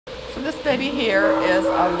So this baby here is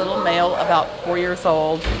a little male, about 4 years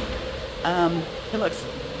old. He looks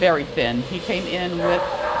very thin. He came in with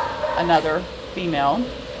another female.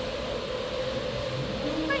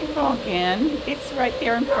 Hi, Pumpkin. It's right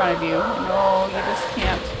there in front of you. No, you just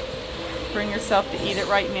can't bring yourself to eat it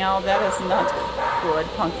right now. That is not good,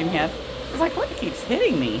 Pumpkinhead. It's like, what keeps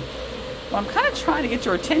hitting me? Well, I'm kind of trying to get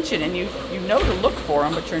your attention, and you know to look for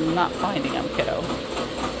them, but you're not finding them, kiddo.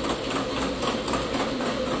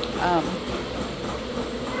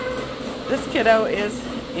 This kiddo is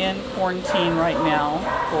in quarantine right now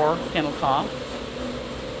for kennel cough.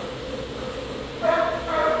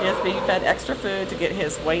 He is being fed extra food to get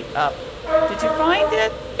his weight up. Did you find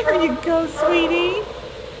it? There you go, sweetie.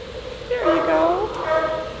 There you go.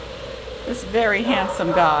 This very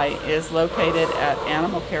handsome guy is located at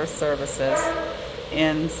Animal Care Services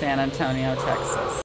in San Antonio, Texas.